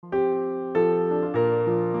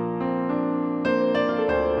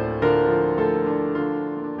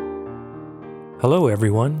Hello,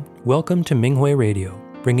 everyone. Welcome to Minghui Radio,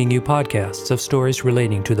 bringing you podcasts of stories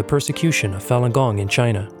relating to the persecution of Falun Gong in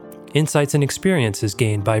China, insights and experiences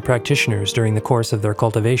gained by practitioners during the course of their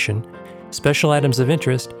cultivation, special items of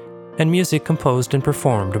interest, and music composed and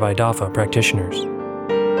performed by DAFA practitioners.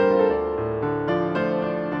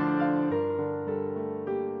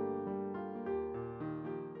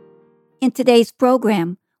 In today's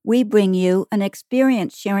program, we bring you an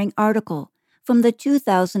experience-sharing article from the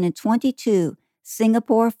 2022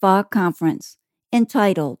 Singapore Pho Conference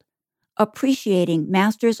entitled Appreciating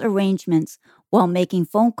Master's Arrangements While Making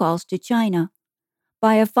Phone Calls to China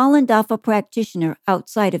by a Falun Dafa practitioner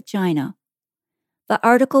outside of China. The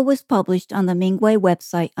article was published on the Minghui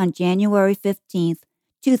website on January 15,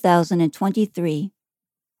 2023.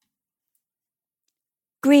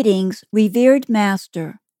 Greetings, revered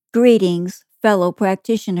Master. Greetings, fellow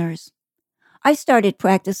practitioners. I started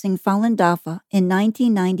practicing Falun Dafa in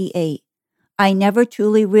 1998. I never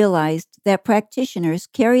truly realized that practitioners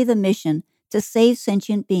carry the mission to save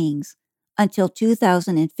sentient beings until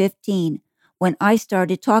 2015, when I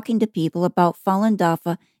started talking to people about Falun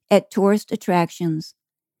Dafa at tourist attractions.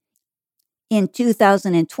 In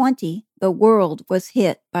 2020, the world was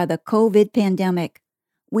hit by the COVID pandemic.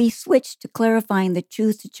 We switched to clarifying the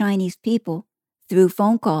truth to Chinese people through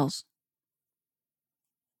phone calls.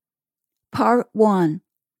 Part 1.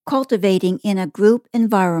 Cultivating in a Group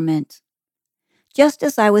Environment. Just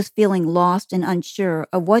as I was feeling lost and unsure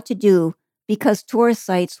of what to do because tourist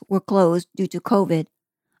sites were closed due to COVID,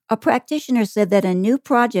 a practitioner said that a new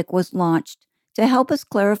project was launched to help us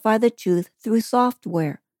clarify the truth through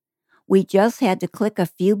software. We just had to click a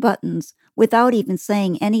few buttons without even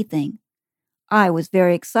saying anything. I was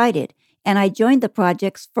very excited, and I joined the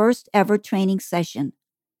project's first ever training session.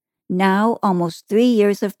 Now, almost 3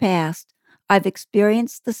 years have passed. I've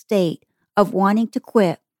experienced the state of wanting to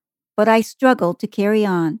quit, but I struggled to carry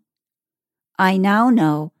on. I now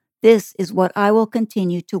know this is what I will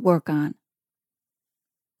continue to work on.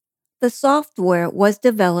 The software was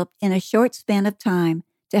developed in a short span of time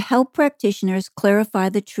to help practitioners clarify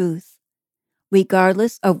the truth.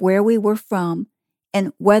 Regardless of where we were from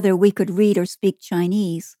and whether we could read or speak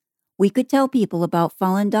Chinese, we could tell people about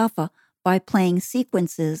Falun Dafa by playing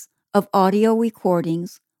sequences of audio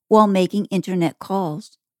recordings while making internet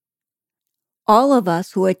calls. All of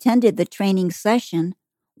us who attended the training session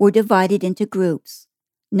were divided into groups.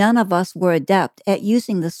 None of us were adept at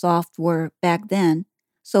using the software back then,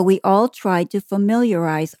 so we all tried to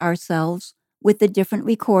familiarize ourselves with the different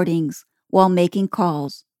recordings while making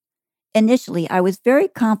calls. Initially, I was very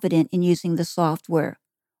confident in using the software,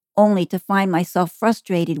 only to find myself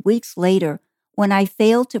frustrated weeks later when I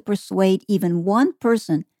failed to persuade even one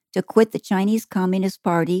person to quit the Chinese Communist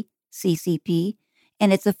Party, CCP,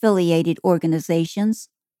 and its affiliated organizations.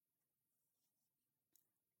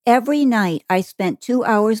 Every night, I spent 2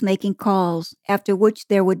 hours making calls, after which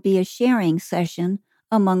there would be a sharing session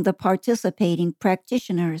among the participating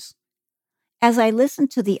practitioners. As I listened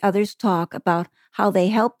to the others talk about how they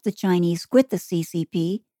helped the Chinese quit the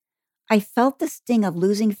CCP, I felt the sting of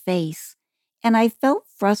losing face, and I felt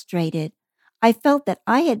frustrated. I felt that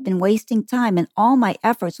I had been wasting time and all my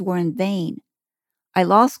efforts were in vain. I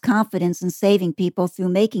lost confidence in saving people through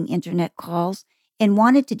making internet calls and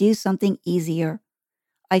wanted to do something easier.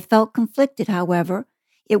 I felt conflicted, however.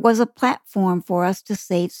 It was a platform for us to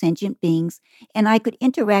save sentient beings, and I could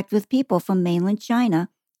interact with people from mainland China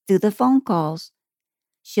through the phone calls.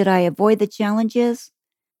 Should I avoid the challenges?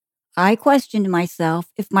 I questioned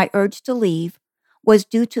myself if my urge to leave was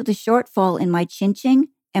due to the shortfall in my Qingqing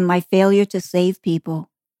and my failure to save people.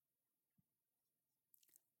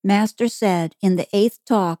 Master said in the 8th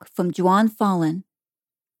talk from Zhuan Falun,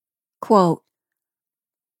 quote,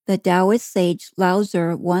 "The Taoist sage Lao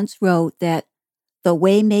Tzu once wrote that the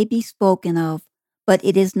way may be spoken of, but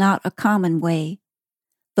it is not a common way.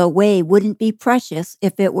 The way wouldn't be precious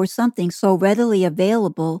if it were something so readily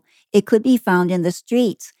available it could be found in the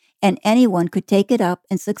streets and anyone could take it up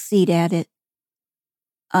and succeed at it."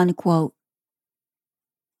 Unquote.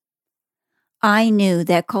 I knew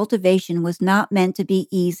that cultivation was not meant to be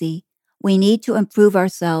easy. We need to improve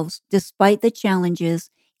ourselves despite the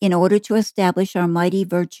challenges in order to establish our mighty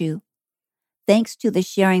virtue. Thanks to the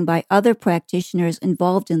sharing by other practitioners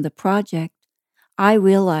involved in the project, I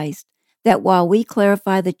realized that while we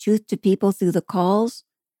clarify the truth to people through the calls,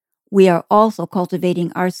 we are also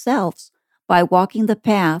cultivating ourselves by walking the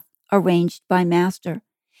path arranged by Master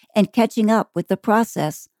and catching up with the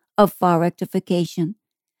process of Pho rectification.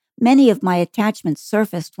 Many of my attachments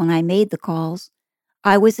surfaced when I made the calls.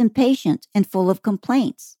 I was impatient and full of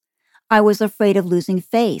complaints. I was afraid of losing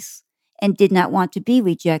face and did not want to be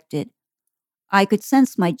rejected. I could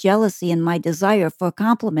sense my jealousy and my desire for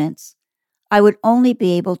compliments. I would only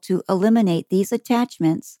be able to eliminate these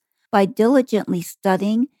attachments by diligently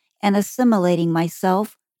studying and assimilating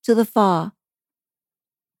myself to the Fa.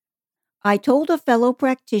 I told a fellow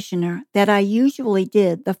practitioner that I usually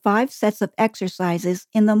did the 5 sets of exercises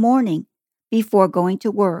in the morning before going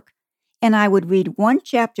to work, and I would read one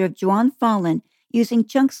chapter of Zhuan Falun using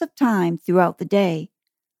chunks of time throughout the day.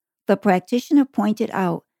 The practitioner pointed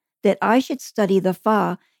out that I should study the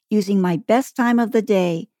Fa using my best time of the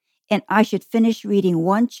day, and I should finish reading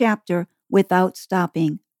one chapter without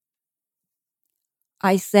stopping.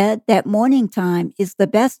 I said that morning time is the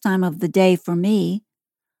best time of the day for me.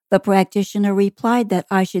 The practitioner replied that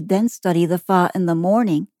I should then study the Fa in the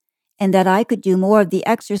morning, and that I could do more of the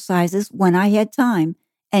exercises when I had time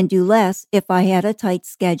and do less if I had a tight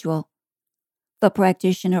schedule. The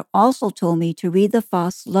practitioner also told me to read the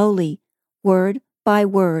Fa slowly, word by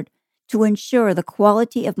word, to ensure the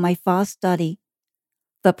quality of my Fa study.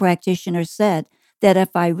 The practitioner said that if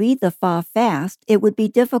I read the Fa fast, it would be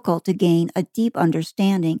difficult to gain a deep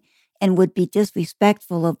understanding and would be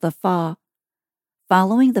disrespectful of the Fa.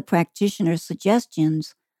 Following the practitioner's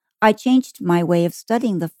suggestions, I changed my way of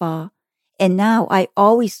studying the Fa, and now I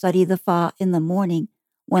always study the Fa in the morning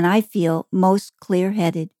when I feel most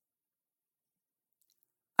clear-headed.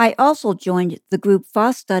 I also joined the group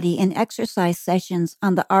Fa study and exercise sessions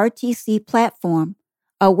on the RTC platform,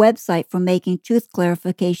 a website for making truth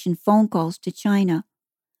clarification phone calls to China.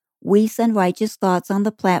 We send righteous thoughts on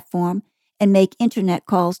the platform and make internet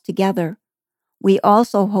calls together. We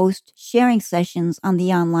also host sharing sessions on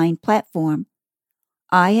the online platform.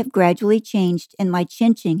 I have gradually changed and my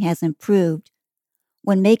chinching has improved.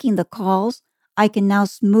 When making the calls, I can now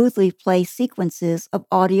smoothly play sequences of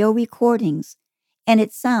audio recordings, and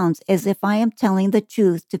it sounds as if I am telling the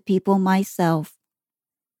truth to people myself.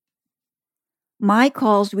 My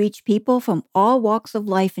calls reach people from all walks of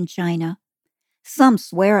life in China. Some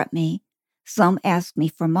swear at me. Some ask me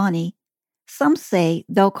for money. Some say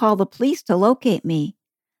they'll call the police to locate me.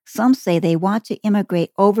 Some say they want to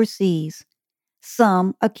immigrate overseas.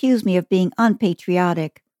 Some accuse me of being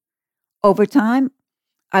unpatriotic. Over time,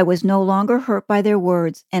 I was no longer hurt by their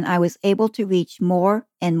words, and I was able to reach more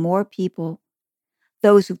and more people.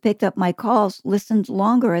 Those who picked up my calls listened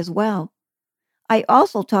longer as well. I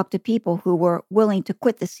also talked to people who were willing to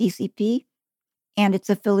quit the CCP and its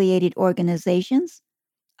affiliated organizations.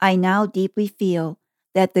 I now deeply feel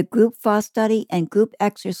that the group Fa study and group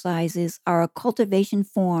exercises are a cultivation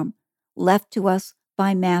form left to us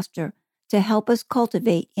by Master to help us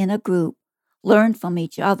cultivate in a group, learn from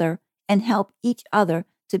each other, and help each other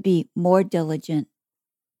to be more diligent.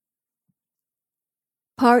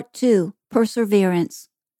 Part 2. Perseverance.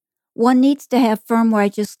 One needs to have firm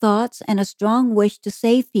righteous thoughts and a strong wish to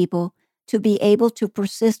save people to be able to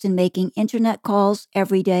persist in making internet calls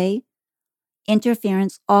every day.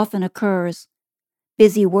 Interference often occurs.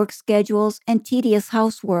 Busy work schedules and tedious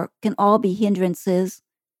housework can all be hindrances.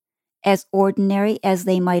 As ordinary as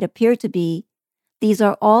they might appear to be, these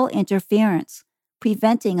are all interference,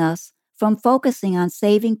 preventing us from focusing on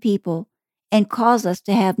saving people and cause us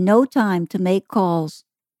to have no time to make calls.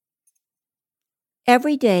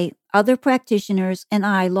 Every day, other practitioners and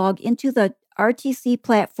I log into the RTC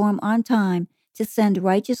platform on time to send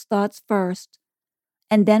righteous thoughts first,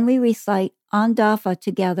 and then we recite Andafa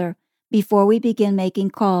together before we begin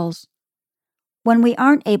making calls. When we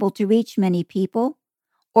aren't able to reach many people,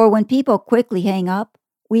 or when people quickly hang up,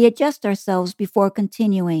 we adjust ourselves before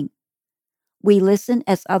continuing. We listen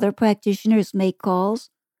as other practitioners make calls,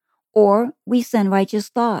 or we send righteous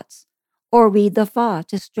thoughts, or read the Fa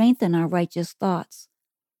to strengthen our righteous thoughts.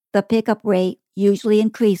 The pickup rate usually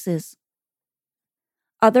increases.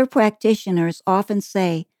 Other practitioners often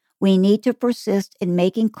say we need to persist in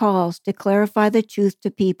making calls to clarify the truth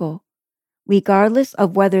to people, regardless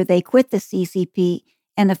of whether they quit the CCP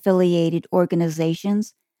and affiliated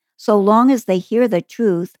organizations. So long as they hear the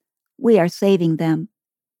truth, we are saving them.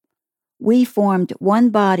 We formed one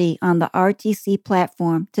body on the RTC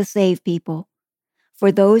platform to save people.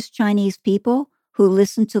 For those Chinese people who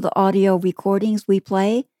listen to the audio recordings we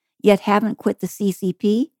play, yet haven't quit the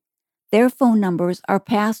CCP, their phone numbers are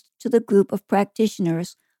passed to the group of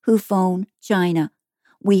practitioners who phone China.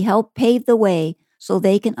 We help pave the way so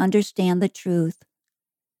they can understand the truth.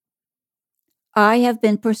 I have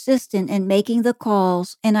been persistent in making the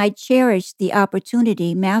calls, and I cherish the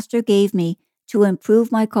opportunity Master gave me to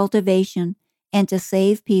improve my cultivation and to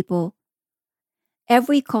save people.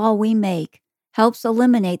 Every call we make helps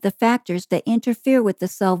eliminate the factors that interfere with the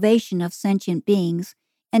salvation of sentient beings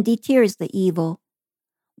and deters the evil.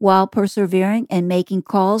 While persevering and making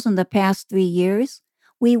calls in the past 3 years,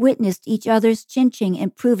 we witnessed each other's chinching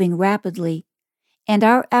improving rapidly, and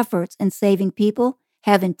our efforts in saving people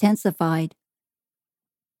have intensified.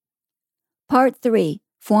 Part 3.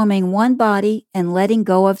 Forming one body and letting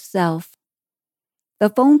go of self. The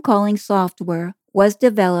phone calling software was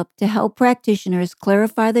developed to help practitioners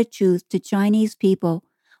clarify the truth to Chinese people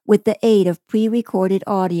with the aid of pre-recorded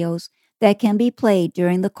audios that can be played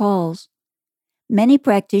during the calls. Many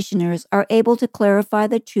practitioners are able to clarify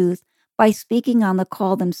the truth by speaking on the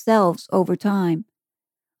call themselves over time.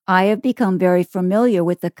 I have become very familiar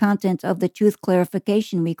with the content of the truth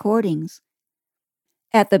clarification recordings.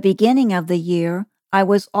 At the beginning of the year, I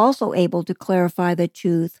was also able to clarify the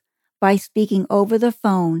truth by speaking over the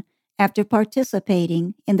phone after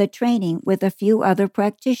participating in the training with a few other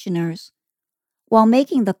practitioners. While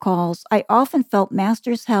making the calls, I often felt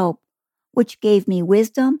Master's help, which gave me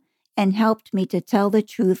wisdom and helped me to tell the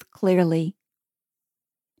truth clearly.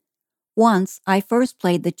 Once, I first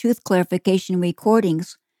played the truth clarification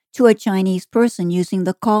recordings to a Chinese person using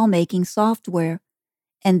the call-making software,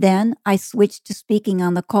 and then I switched to speaking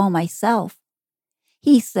on the call myself.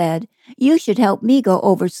 He said, "You should help me go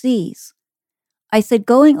overseas." I said,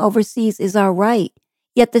 "Going overseas is our right,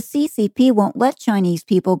 yet the CCP won't let Chinese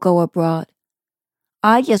people go abroad."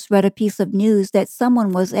 I just read a piece of news that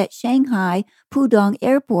someone was at Shanghai Pudong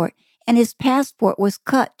Airport and his passport was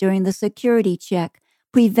cut during the security check,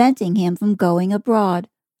 preventing him from going abroad.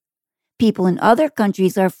 People in other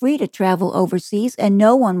countries are free to travel overseas and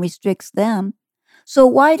no one restricts them. So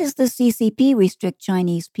why does the CCP restrict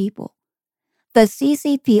Chinese people? The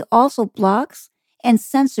CCP also blocks and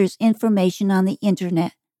censors information on the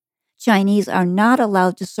internet. Chinese are not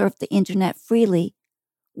allowed to surf the internet freely.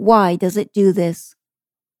 Why does it do this?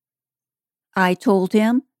 I told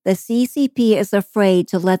him the CCP is afraid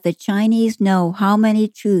to let the Chinese know how many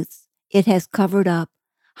truths it has covered up,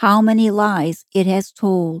 how many lies it has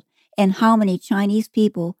told, and how many Chinese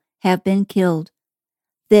people have been killed.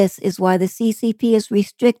 This is why the CCP is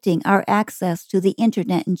restricting our access to the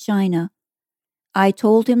internet in China. I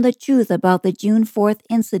told him the truth about the June 4th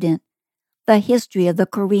incident, the history of the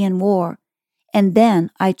Korean War, and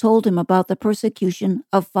then I told him about the persecution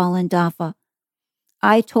of Falun Dafa.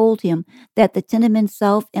 I told him that the Tiananmen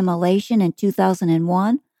self-immolation in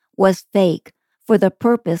 2001 was fake for the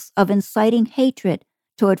purpose of inciting hatred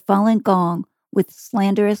toward Falun Gong with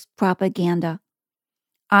slanderous propaganda.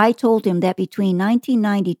 I told him that between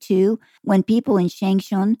 1992, when people in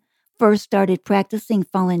Shangshun first started practicing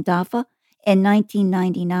Falun Dafa, and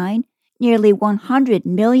 1999, nearly 100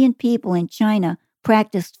 million people in China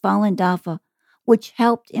practiced Falun Dafa, which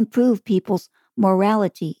helped improve people's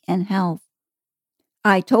morality and health.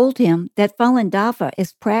 I told him that Falun Dafa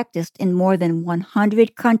is practiced in more than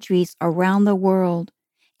 100 countries around the world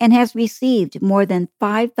and has received more than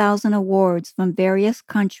 5,000 awards from various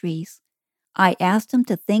countries. I asked him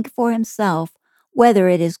to think for himself whether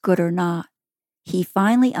it is good or not. He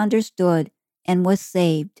finally understood and was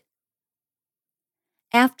saved.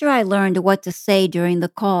 After I learned what to say during the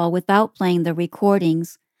call without playing the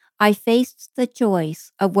recordings, I faced the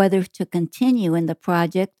choice of whether to continue in the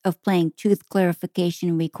project of playing truth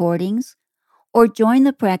clarification recordings or join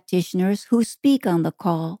the practitioners who speak on the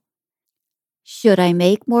call. Should I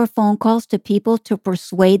make more phone calls to people to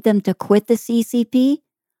persuade them to quit the CCP?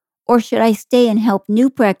 Or should I stay and help new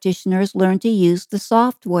practitioners learn to use the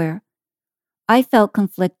software? I felt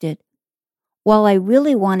conflicted. While I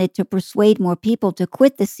really wanted to persuade more people to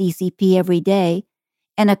quit the CCP every day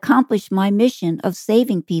and accomplish my mission of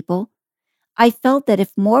saving people, I felt that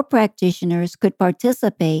if more practitioners could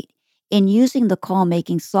participate in using the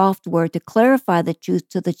call-making software to clarify the truth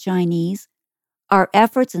to the Chinese, our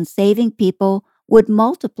efforts in saving people would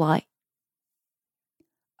multiply.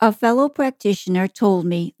 A fellow practitioner told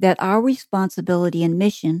me that our responsibility and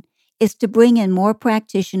mission is to bring in more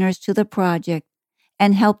practitioners to the project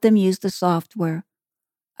and help them use the software.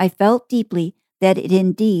 I felt deeply that it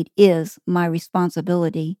indeed is my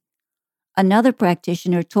responsibility. Another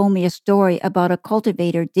practitioner told me a story about a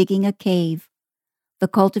cultivator digging a cave. The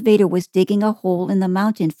cultivator was digging a hole in the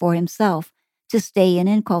mountain for himself to stay in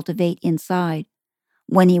and cultivate inside.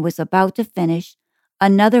 When he was about to finish,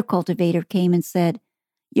 another cultivator came and said,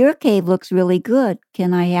 "Your cave looks really good.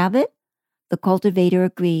 Can I have it?" The cultivator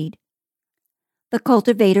agreed. The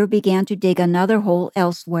cultivator began to dig another hole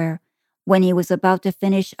elsewhere. When he was about to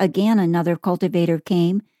finish again, another cultivator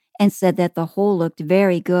came and said that the hole looked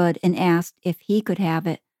very good and asked if he could have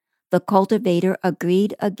it. The cultivator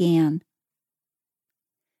agreed again.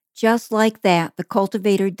 Just like that, the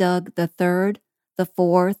cultivator dug the third, the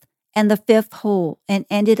fourth, and the fifth hole and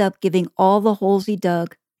ended up giving all the holes he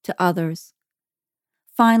dug to others.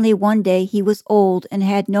 Finally, one day he was old and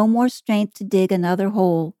had no more strength to dig another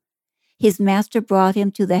hole. His master brought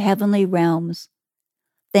him to the heavenly realms.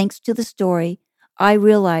 Thanks to the story, I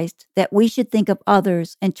realized that we should think of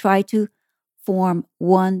others and try to form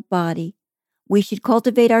one body. We should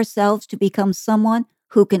cultivate ourselves to become someone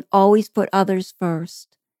who can always put others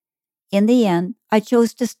first. In the end, I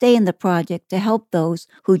chose to stay in the project to help those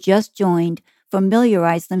who just joined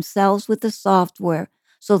familiarize themselves with the software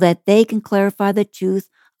so that they can clarify the truth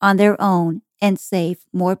on their own and save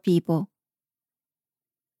more people.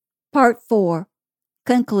 Part 4.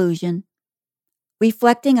 Conclusion.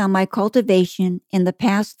 Reflecting on my cultivation in the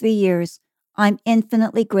past 3 years, I'm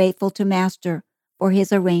infinitely grateful to Master for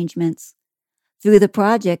his arrangements. Through the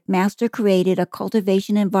project, Master created a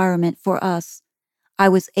cultivation environment for us. I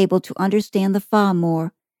was able to understand the Fa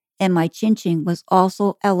more, and my Qingqing was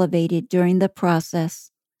also elevated during the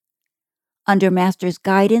process. Under Master's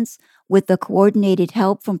guidance, with the coordinated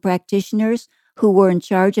help from practitioners who were in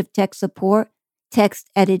charge of tech support, text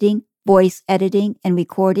editing, voice editing, and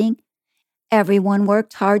recording, everyone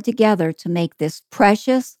worked hard together to make this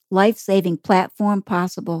precious, life-saving platform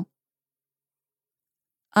possible.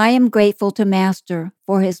 I am grateful to Master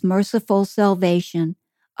for his merciful salvation.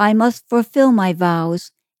 I must fulfill my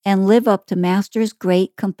vows and live up to Master's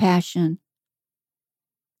great compassion.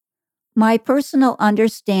 My personal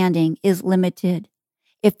understanding is limited.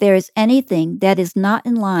 If there is anything that is not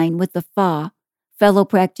in line with the Fa, fellow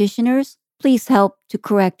practitioners, please help to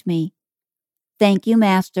correct me. Thank you,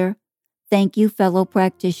 Master. Thank you, fellow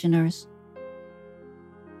practitioners.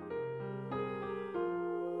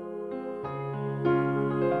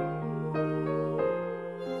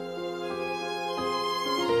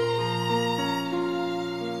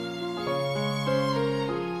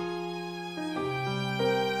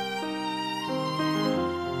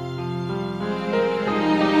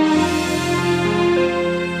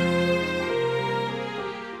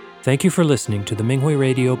 Thank you for listening to the Minghui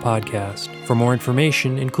Radio podcast. For more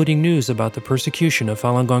information, including news about the persecution of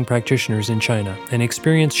Falun Gong practitioners in China and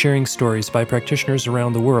experience-sharing stories by practitioners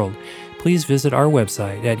around the world, please visit our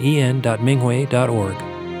website at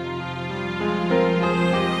en.minghui.org.